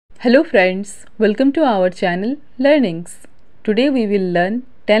Hello friends, welcome to our channel Learnings. Today we will learn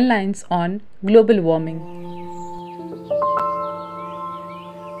 10 lines on global warming.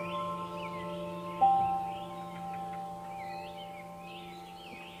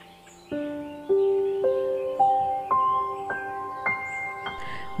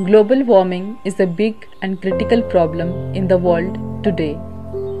 Global warming is a big and critical problem in the world today.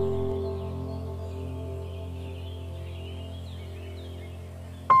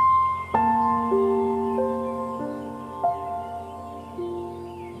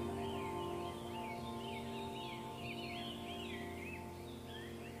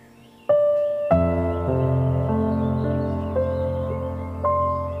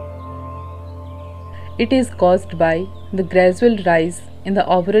 It is caused by the gradual rise in the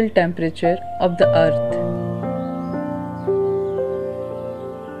overall temperature of the earth.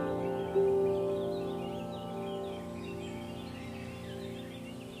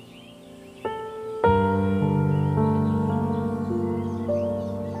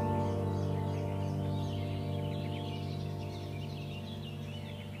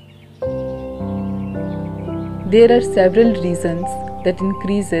 There are several reasons that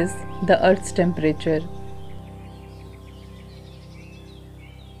increases the earth's temperature.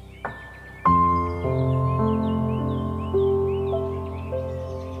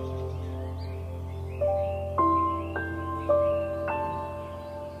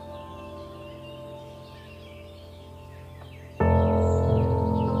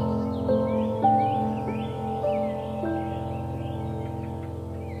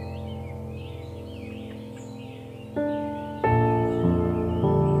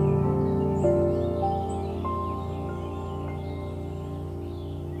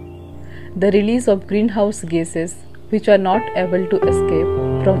 The release of greenhouse gases which are not able to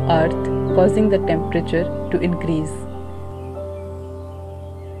escape from Earth, causing the temperature to increase.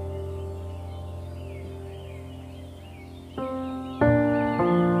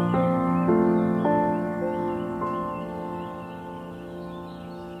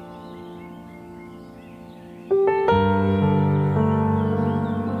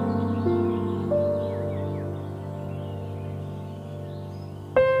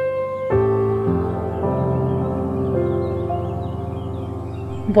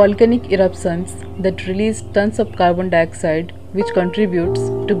 Volcanic eruptions that release tons of carbon dioxide which contributes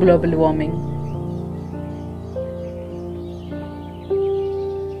to global warming.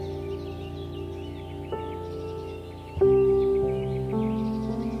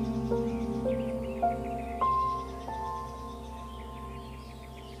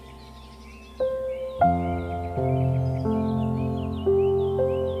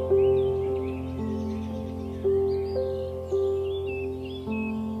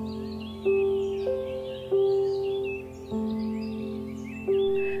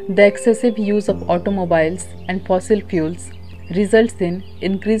 The excessive use of automobiles and fossil fuels results in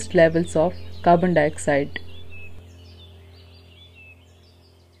increased levels of carbon dioxide.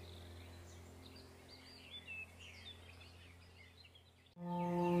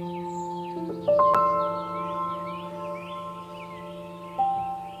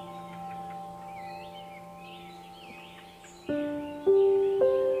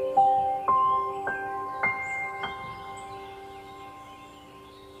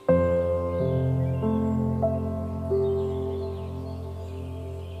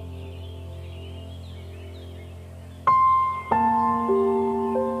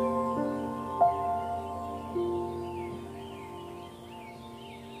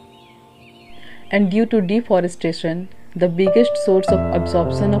 And due to deforestation, the biggest source of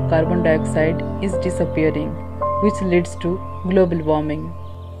absorption of carbon dioxide is disappearing, which leads to global warming.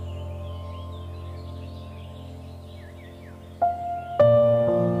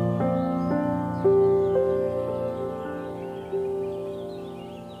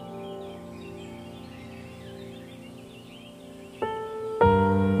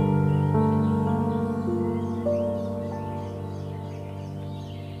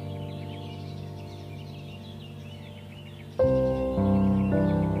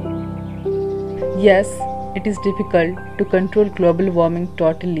 Yes, it is difficult to control global warming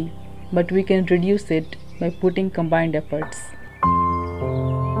totally, but we can reduce it by putting combined efforts.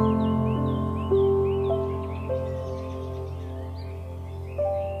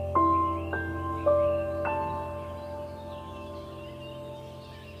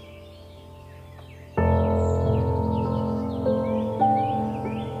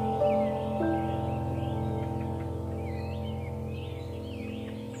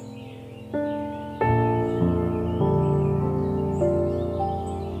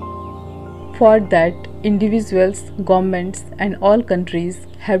 For that, Individuals, governments, and all countries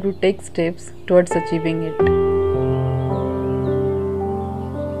have to take steps towards achieving it.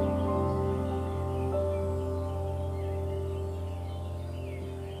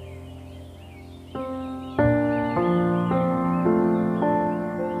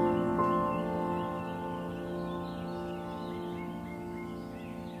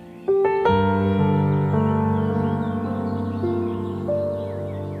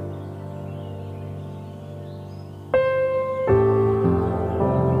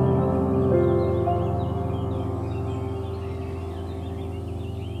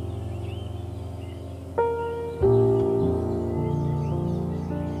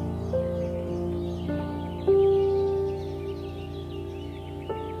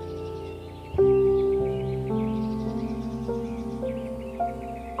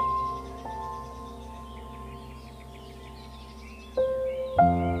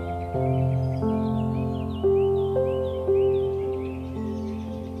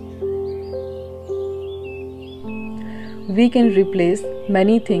 We can replace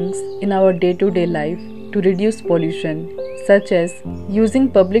many things in our day-to-day life to reduce pollution, such as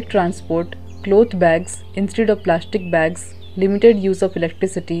using public transport, cloth bags instead of plastic bags, limited use of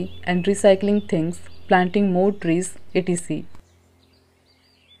electricity, and recycling things, planting more trees, etc.